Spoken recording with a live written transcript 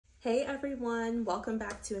Hey everyone, welcome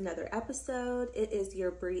back to another episode. It is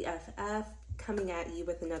your Bree FF coming at you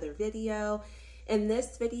with another video. In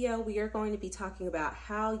this video, we are going to be talking about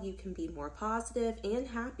how you can be more positive and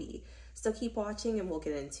happy. So keep watching and we'll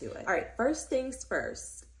get into it. All right, first things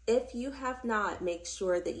first. If you have not, make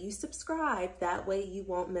sure that you subscribe. That way you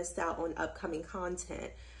won't miss out on upcoming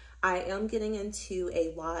content. I am getting into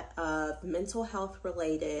a lot of mental health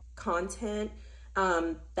related content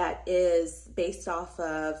that is based off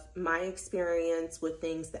of my experience with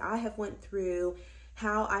things that I have went through,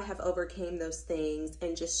 how I have overcame those things,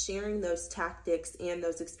 and just sharing those tactics and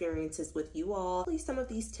those experiences with you all. Hopefully some of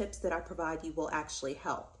these tips that I provide you will actually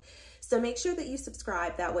help. So make sure that you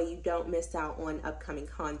subscribe, that way you don't miss out on upcoming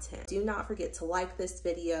content. Do not forget to like this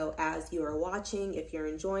video as you are watching if you're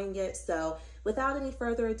enjoying it. So without any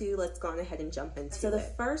further ado, let's go on ahead and jump into it. So the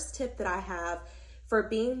first tip that I have for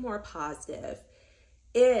being more positive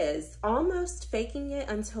is almost faking it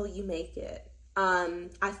until you make it.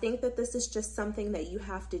 I think that this is just something that you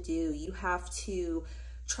have to do. You have to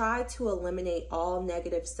try to eliminate all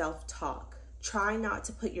negative self-talk. Try not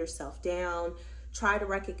to put yourself down. Try to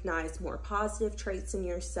recognize more positive traits in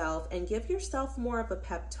yourself and give yourself more of a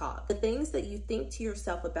pep talk. The things that you think to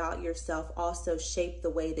yourself about yourself also shape the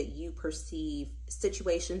way that you perceive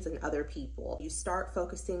situations and other people. You start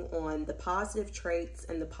focusing on the positive traits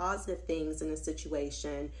and the positive things in a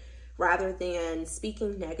situation rather than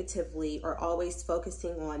speaking negatively or always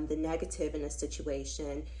focusing on the negative in a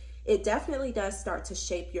situation. It definitely does start to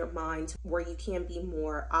shape your mind where you can be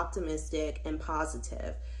more optimistic and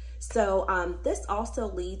positive. So this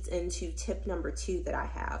also leads into tip number 2 that I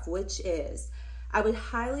have, which is I would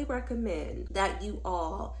highly recommend that you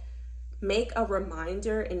all make a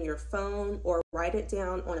reminder in your phone or write it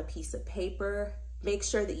down on a piece of paper. Make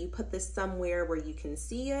sure that you put this somewhere where you can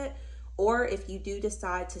see it, or if you do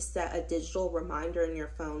decide to set a digital reminder in your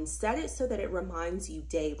phone, set it so that it reminds you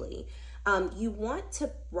daily. You want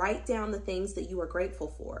to write down the things that you are grateful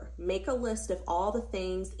for. Make a list of all the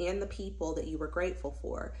things and the people that you are grateful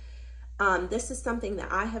for. This is something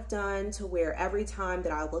that I have done to where every time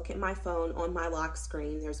that I look at my phone on my lock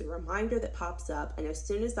screen, there's a reminder that pops up. And as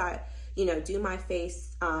soon as I, do my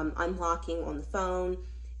face unlocking on the phone,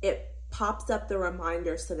 it pops up the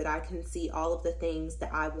reminder so that I can see all of the things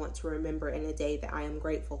that I want to remember in a day that I am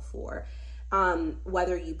grateful for.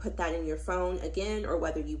 Whether you put that in your phone again, or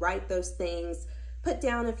whether you write those things, put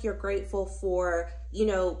down if you're grateful for,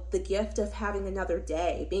 the gift of having another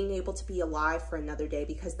day, being able to be alive for another day,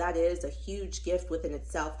 because that is a huge gift within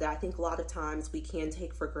itself that I think a lot of times we can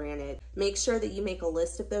take for granted. Make sure that you make a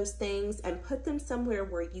list of those things and put them somewhere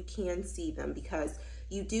where you can see them, because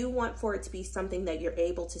you do want for it to be something that you're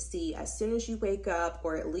able to see as soon as you wake up,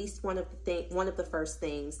 or at least one of the first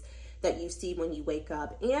things that you see when you wake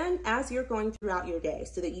up and as you're going throughout your day,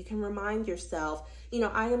 so that you can remind yourself,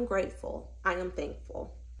 I am grateful, I am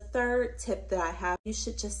thankful. The third tip that I have, you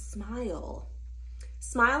should just smile.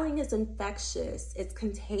 Smiling is infectious, it's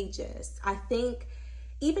contagious. I think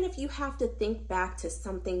even if you have to think back to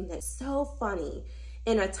something that's so funny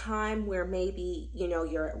in a time where maybe,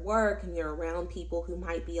 you're at work and you're around people who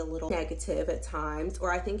might be a little negative at times,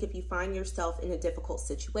 or I think if you find yourself in a difficult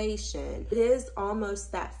situation, it is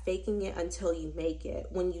almost that faking it until you make it.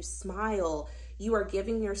 When you smile, you are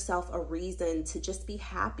giving yourself a reason to just be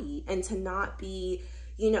happy and to not be,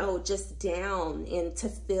 just down, and to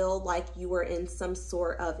feel like you are in some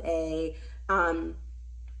sort of a,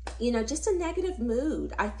 just a negative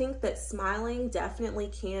mood. I think that smiling definitely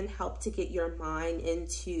can help to get your mind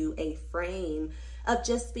into a frame of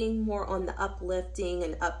just being more on the uplifting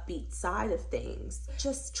and upbeat side of things.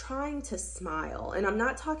 Just trying to smile. And I'm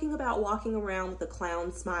not talking about walking around with a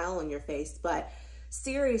clown smile on your face, but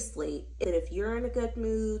seriously, if you're in a good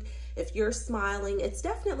mood, if you're smiling, it's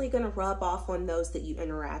definitely going to rub off on those that you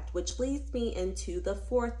interact, which leads me into the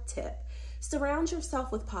 4th tip. Surround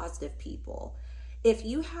yourself with positive people. If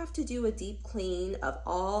you have to do a deep clean of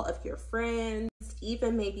all of your friends,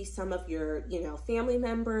 even maybe some of your, family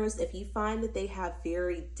members, if you find that they have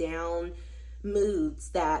very down moods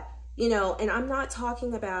that, and I'm not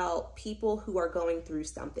talking about people who are going through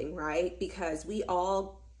something, right? Because we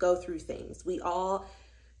all go through things. We all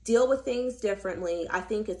deal with things differently. I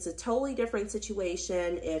think it's a totally different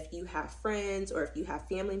situation if you have friends or if you have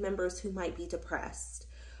family members who might be depressed,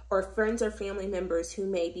 or friends or family members who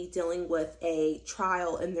may be dealing with a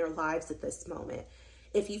trial in their lives at this moment.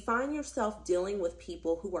 If you find yourself dealing with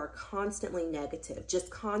people who are constantly negative, just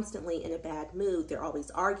constantly in a bad mood, they're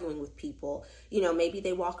always arguing with people, maybe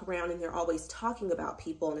they walk around and they're always talking about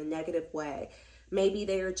people in a negative way. Maybe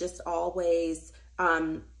they're just always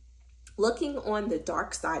looking on the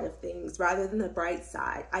dark side of things rather than the bright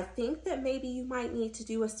side, I think that maybe you might need to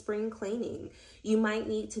do a spring cleaning. You might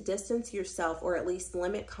need to distance yourself or at least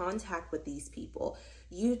limit contact with these people.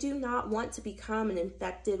 You do not want to become an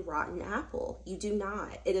infected, rotten apple. You do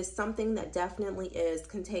not. It is something that definitely is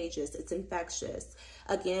contagious. It's infectious.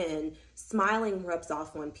 Again, smiling rubs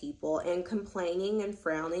off on people, and complaining and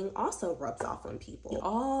frowning also rubs off on people. We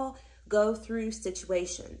all go through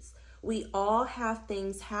situations. We all have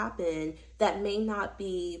things happen that may not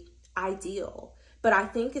be ideal, but I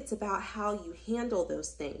think it's about how you handle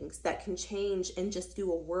those things that can change and just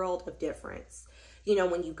do a world of difference. You know,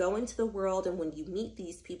 when you go into the world and when you meet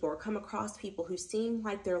these people or come across people who seem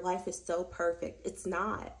like their life is so perfect, it's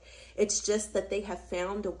not. It's just that they have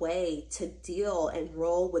found a way to deal and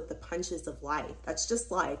roll with the punches of life. That's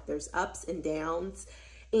just life. There's ups and downs.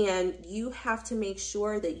 And you have to make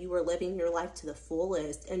sure that you are living your life to the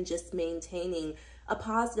fullest and just maintaining a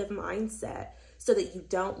positive mindset so that you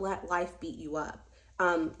don't let life beat you up.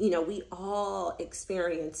 You know, we all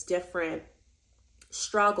experience different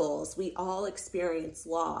struggles. We all experience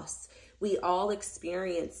loss. We all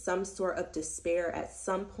experience some sort of despair at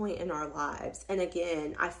some point in our lives. And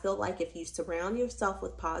again, I feel like if you surround yourself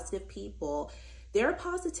with positive people, their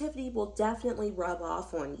positivity will definitely rub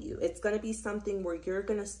off on you. It's going to be something where you're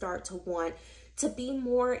going to start to want to be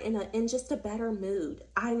more in just a better mood.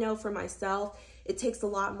 I know for myself, it takes a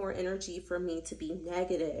lot more energy for me to be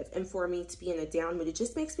negative and for me to be in a down mood. It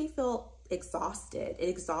just makes me feel exhausted. It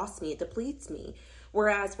exhausts me. It depletes me.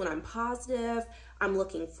 Whereas when I'm positive, I'm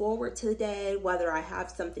looking forward to the day, whether I have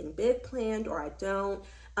something big planned or I don't.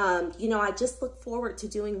 You know, I just look forward to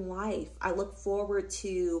doing life. I look forward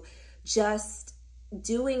to just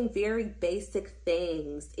doing very basic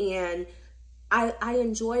things, and I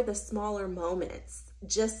enjoy the smaller moments,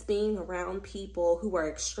 just being around people who are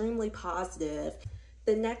extremely positive.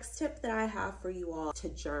 The next tip that I have for you all, to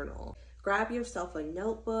journal. Grab yourself a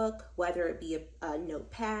notebook, whether it be a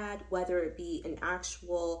notepad, whether it be an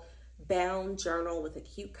actual bound journal with a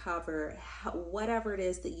cute cover, whatever it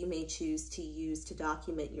is that you may choose to use to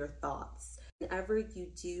document your thoughts. Whenever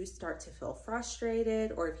you do start to feel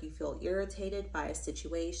frustrated, or if you feel irritated by a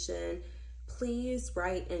situation, please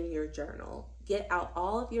write in your journal. Get out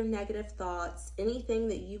all of your negative thoughts, anything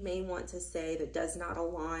that you may want to say that does not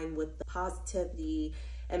align with the positivity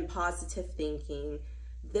and positive thinking.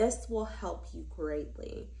 This will help you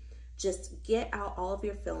greatly. Just get out all of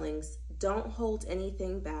your feelings. Don't hold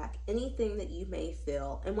anything back, anything that you may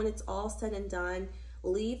feel. And when it's all said and done,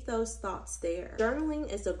 leave those thoughts there.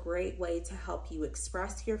 Journaling is a great way to help you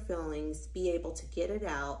express your feelings, be able to get it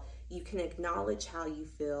out. You can acknowledge how you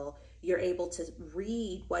feel. You're able to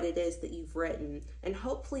read what it is that you've written and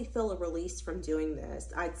hopefully feel a release from doing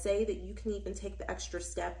this. I'd say that you can even take the extra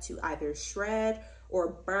step to either shred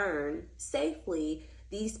or burn safely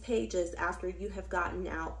these pages after you have gotten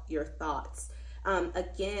out your thoughts.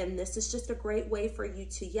 Again, this is just a great way for you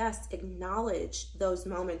to, yes, acknowledge those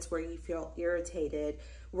moments where you feel irritated,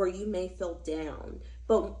 where you may feel down.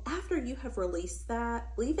 But after you have released that,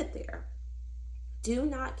 leave it there. Do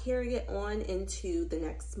not carry it on into the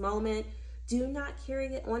next moment. Do not carry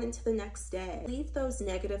it on into the next day. Leave those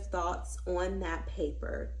negative thoughts on that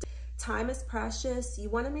paper. Time is precious. You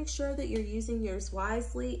want to make sure that you're using yours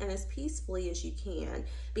wisely and as peacefully as you can,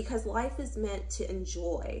 because life is meant to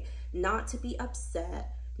enjoy, not to be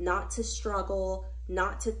upset, not to struggle,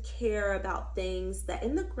 not to care about things that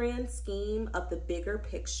in the grand scheme of the bigger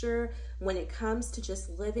picture, when it comes to just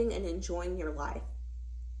living and enjoying your life,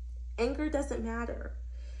 anger doesn't matter.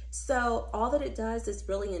 So all that it does is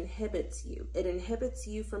really inhibits you. It inhibits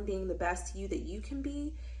you from being the best you that you can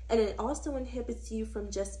be. And it also inhibits you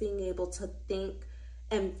from just being able to think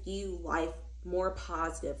and view life more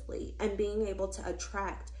positively and being able to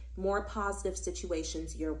attract more positive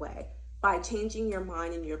situations your way by changing your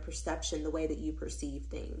mind and your perception, the way that you perceive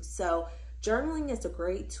things. So journaling is a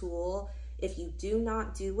great tool. If you do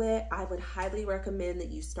not do it, I would highly recommend that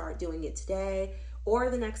you start doing it today,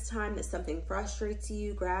 or the next time that something frustrates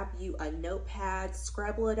you, grab you a notepad,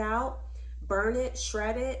 scribble it out, burn it,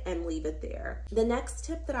 shred it, and leave it there. The next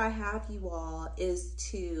tip that I have you all is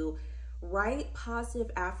to write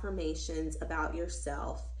positive affirmations about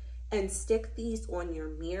yourself and stick these on your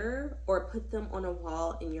mirror or put them on a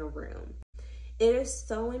wall in your room. It is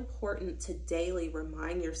so important to daily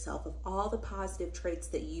remind yourself of all the positive traits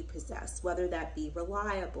that you possess, whether that be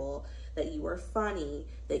reliable, that you are funny,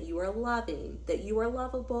 that you are loving, that you are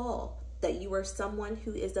lovable, that you are someone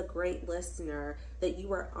who is a great listener, that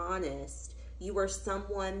you are honest, you are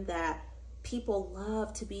someone that people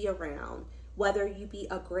love to be around, whether you be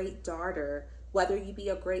a great daughter, whether you be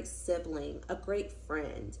a great sibling, a great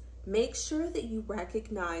friend. make sure that you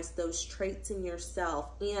recognize those traits in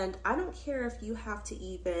yourself. And I don't care if you have to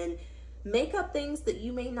even make up things that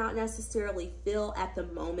you may not necessarily feel at the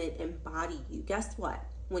moment embody you. Guess what?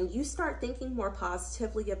 When you start thinking more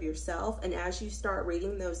positively of yourself, and as you start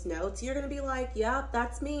reading those notes, you're going to be like, yep,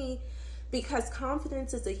 that's me. Because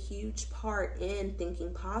confidence is a huge part in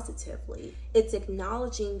thinking positively. It's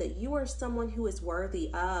acknowledging that you are someone who is worthy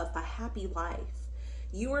of a happy life.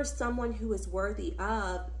 You are someone who is worthy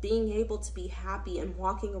of being able to be happy and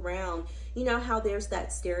walking around. You know how there's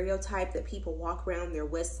that stereotype that people walk around, they're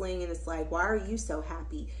whistling, and it's like, why are you so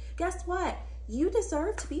happy? Guess what? You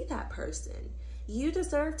deserve to be that person. You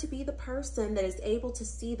deserve to be the person that is able to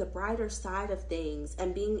see the brighter side of things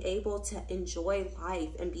and being able to enjoy life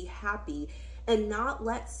and be happy and not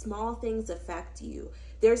let small things affect you.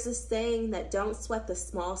 There's this saying that don't sweat the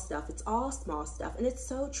small stuff. It's all small stuff. And it's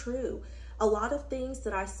so true. A lot of things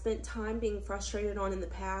that I spent time being frustrated on in the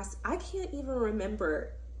past, I can't even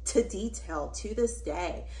remember to detail to this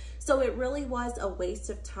day. So it really was a waste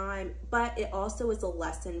of time, but it also is a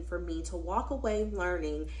lesson for me to walk away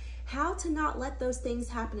learning how to not let those things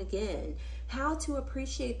happen again, how to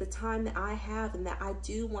appreciate the time that I have and that I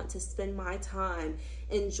do want to spend my time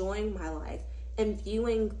enjoying my life and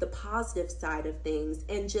viewing the positive side of things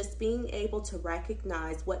and just being able to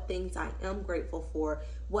recognize what things I am grateful for,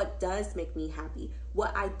 what does make me happy,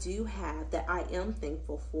 what I do have that I am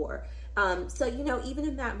thankful for. So, you know, even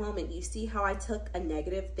in that moment, you see how I took a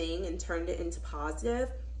negative thing and turned it into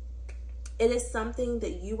positive. It is something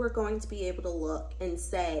that you are going to be able to look and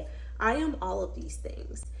say, I am all of these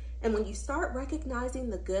things. And when you start recognizing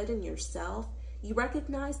the good in yourself, you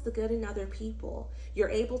recognize the good in other people. You're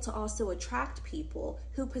able to also attract people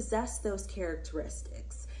who possess those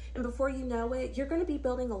characteristics. And before you know it, you're going to be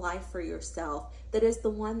building a life for yourself that is the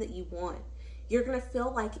one that you want. You're going to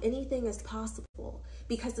feel like anything is possible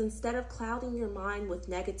because instead of clouding your mind with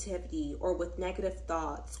negativity or with negative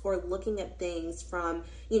thoughts or looking at things from,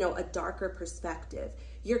 you know, a darker perspective,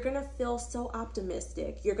 you're going to feel so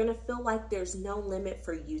optimistic. You're going to feel like there's no limit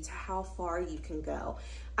for you to how far you can go.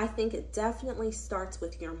 I think it definitely starts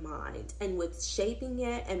with your mind and with shaping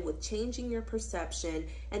it and with changing your perception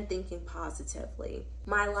and thinking positively.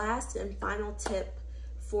 My last and final tip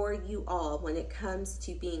for you all when it comes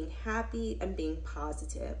to being happy and being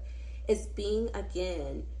positive is being,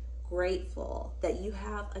 again, grateful that you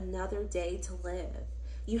have another day to live.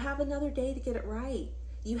 You have another day to get it right.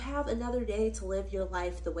 You have another day to live your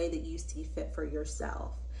life the way that you see fit for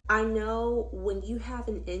yourself. I know when you have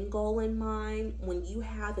an end goal in mind, when you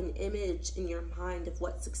have an image in your mind of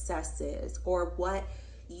what success is or what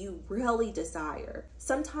you really desire,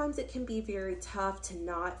 sometimes it can be very tough to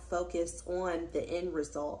not focus on the end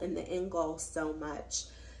result and the end goal so much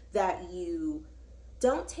that you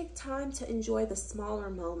don't take time to enjoy the smaller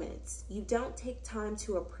moments. You don't take time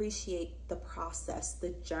to appreciate the process, the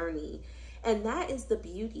journey. And that is the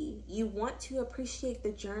beauty. You want to appreciate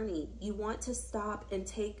the journey. You want to stop and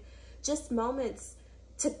take just moments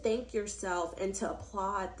to thank yourself and to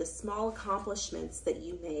applaud the small accomplishments that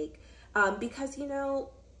you make. Because, you know,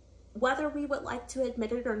 whether we would like to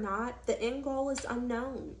admit it or not, the end goal is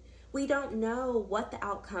unknown. We don't know what the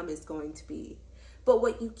outcome is going to be. But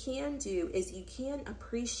what you can do is you can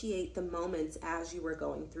appreciate the moments as you are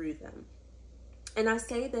going through them. And I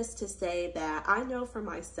say this to say that I know for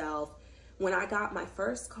myself, when I got my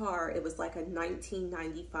first car, it was like a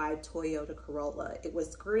 1995 Toyota Corolla. It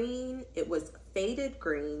was green. It was faded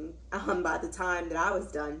green by the time that I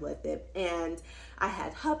was done with it. And I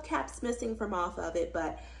had hubcaps missing from off of it,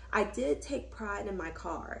 but I did take pride in my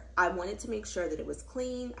car. I wanted to make sure that it was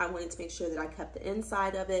clean. I wanted to make sure that I kept the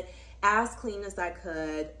inside of it as clean as I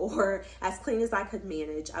could, or as clean as I could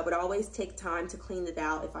manage. I would always take time to clean it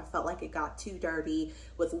out if I felt like it got too dirty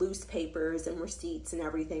with loose papers and receipts and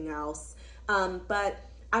everything else. But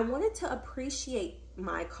I wanted to appreciate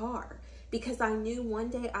my car because I knew one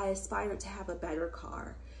day I aspired to have a better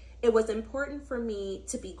car. It was important for me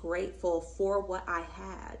to be grateful for what I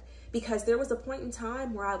had, because there was a point in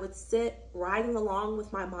time where I would sit riding along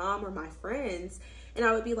with my mom or my friends and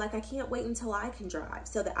I would be like, I can't wait until I can drive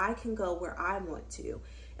so that I can go where I want to.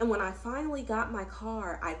 And when I finally got my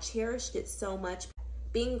car, I cherished it so much,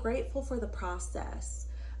 being grateful for the process.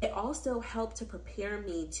 It also helped to prepare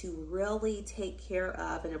me to really take care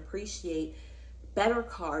of and appreciate better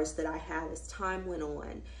cars that I had as time went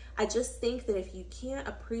on. I just think that if you can't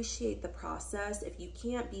appreciate the process, if you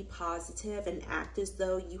can't be positive and act as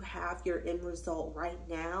though you have your end result right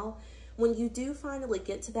now, when you do finally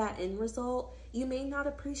get to that end result, you may not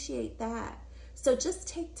appreciate that. So just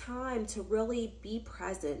take time to really be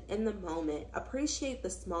present in the moment. Appreciate the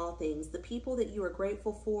small things, the people that you are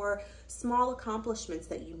grateful for, small accomplishments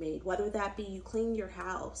that you made, whether that be you cleaned your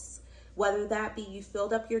house, whether that be you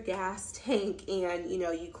filled up your gas tank and,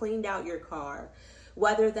 you cleaned out your car,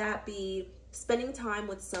 whether that be spending time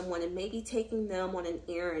with someone and maybe taking them on an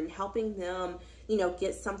errand, helping them,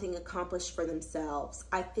 get something accomplished for themselves.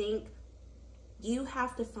 I think you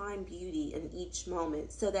have to find beauty in each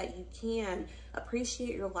moment so that you can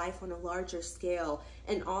appreciate your life on a larger scale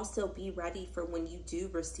and also be ready for when you do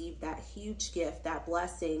receive that huge gift, that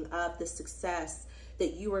blessing of the success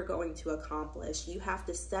that you are going to accomplish. You have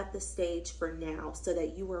to set the stage for now so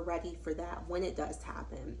that you are ready for that when it does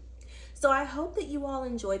happen. So I hope that you all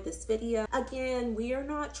enjoyed this video. Again, we are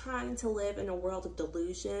not trying to live in a world of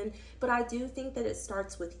delusion, but I do think that it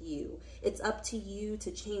starts with you. It's up to you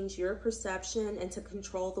to change your perception and to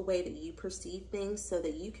control the way that you perceive things so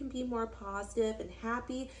that you can be more positive and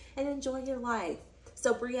happy and enjoy your life.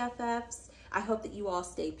 So BrieFFs, I hope that you all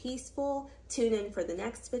stay peaceful. Tune in for the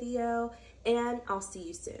next video, and I'll see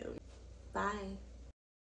you soon. Bye.